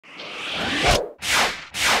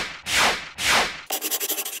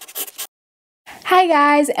Hi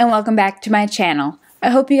guys, and welcome back to my channel.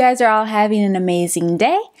 I hope you guys are all having an amazing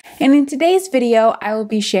day. And in today's video, I will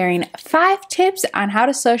be sharing 5 tips on how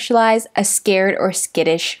to socialize a scared or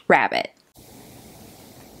skittish rabbit.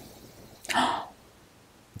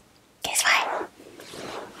 Guess what?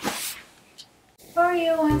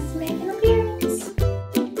 Oreo wants to make an appearance.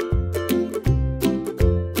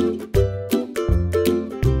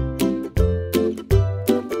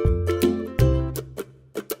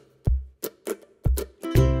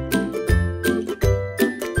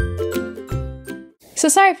 So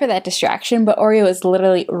sorry for that distraction, but Oreo is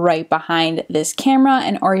literally right behind this camera,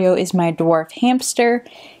 and Oreo is my dwarf hamster,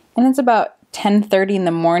 and it's about 10:30 in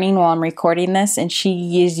the morning while I'm recording this, and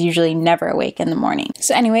she is usually never awake in the morning.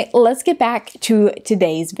 So anyway, let's get back to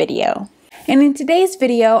today's video. And in today's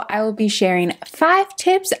video, I will be sharing 5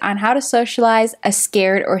 tips on how to socialize a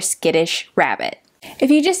scared or skittish rabbit.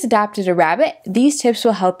 If you just adopted a rabbit, these tips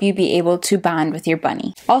will help you be able to bond with your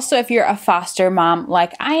bunny. Also, if you're a foster mom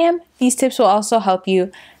like I am, these tips will also help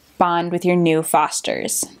you bond with your new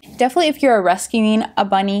fosters. Definitely if you're rescuing a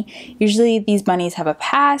bunny, usually these bunnies have a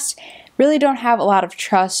past, really don't have a lot of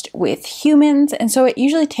trust with humans, and so it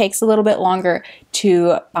usually takes a little bit longer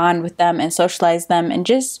to bond with them and socialize them and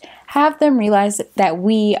just have them realize that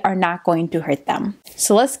we are not going to hurt them.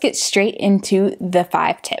 So let's get straight into the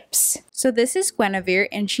 5 tips. So this is Guinevere,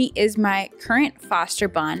 and she is my current foster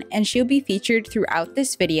bun, and she'll be featured throughout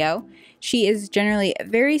this video. She is generally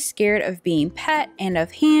very scared of being pet and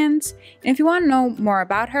of hands. And if you want to know more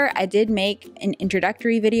about her, I did make an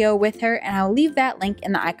introductory video with her, and I'll leave that link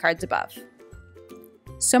in the iCards above.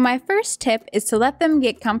 So my first tip is to let them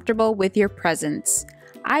get comfortable with your presence.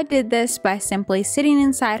 I did this by simply sitting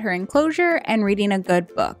inside her enclosure and reading a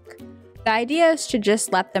good book. The idea is to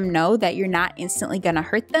just let them know that you're not instantly going to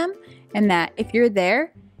hurt them, and that if you're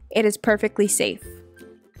there, it is perfectly safe.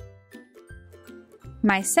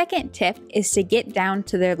 My second tip is to get down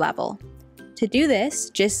to their level. To do this,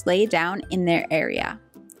 just lay down in their area.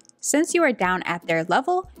 Since you are down at their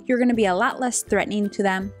level, you're going to be a lot less threatening to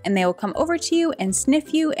them, and they will come over to you and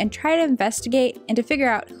sniff you and try to investigate and to figure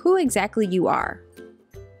out who exactly you are.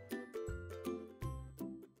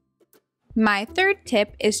 My third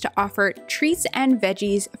tip is to offer treats and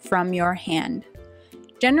veggies from your hand.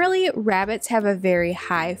 Generally, rabbits have a very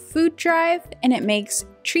high food drive, and it makes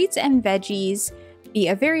treats and veggies be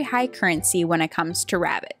a very high currency when it comes to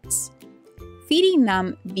rabbits. Feeding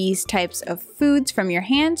them these types of foods from your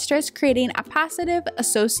hand starts creating a positive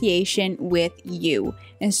association with you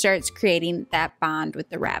and starts creating that bond with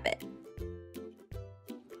the rabbit.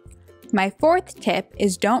 My fourth tip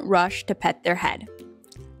is don't rush to pet their head.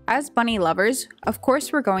 As bunny lovers, of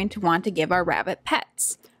course we're going to want to give our rabbit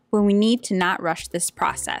pets, but we need to not rush this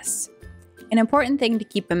process. An important thing to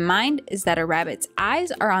keep in mind is that a rabbit's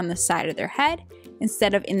eyes are on the side of their head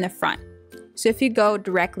instead of in the front. So if you go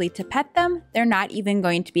directly to pet them, they're not even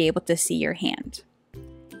going to be able to see your hand.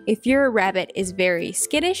 If your rabbit is very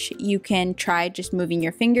skittish, you can try just moving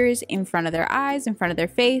your fingers in front of their eyes, in front of their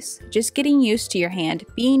face, just getting used to your hand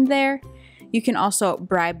being there. You can also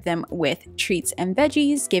bribe them with treats and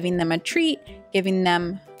veggies, giving them a treat, giving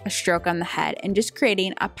them a stroke on the head, and just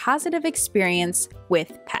creating a positive experience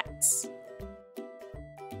with pets.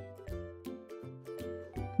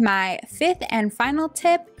 My 5th and final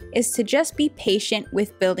tip is to just be patient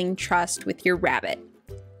with building trust with your rabbit.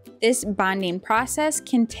 This bonding process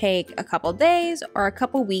can take a couple days or a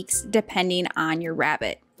couple weeks depending on your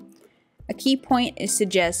rabbit. A key point is to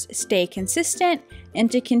just stay consistent and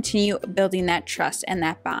to continue building that trust and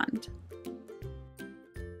that bond.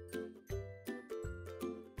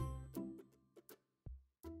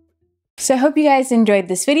 So I hope you guys enjoyed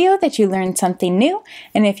this video, that you learned something new,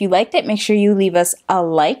 and if you liked it, make sure you leave us a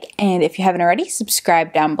like, and if you haven't already,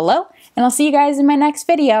 subscribe down below, and I'll see you guys in my next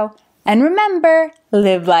video. And remember,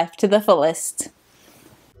 live life to the fullest.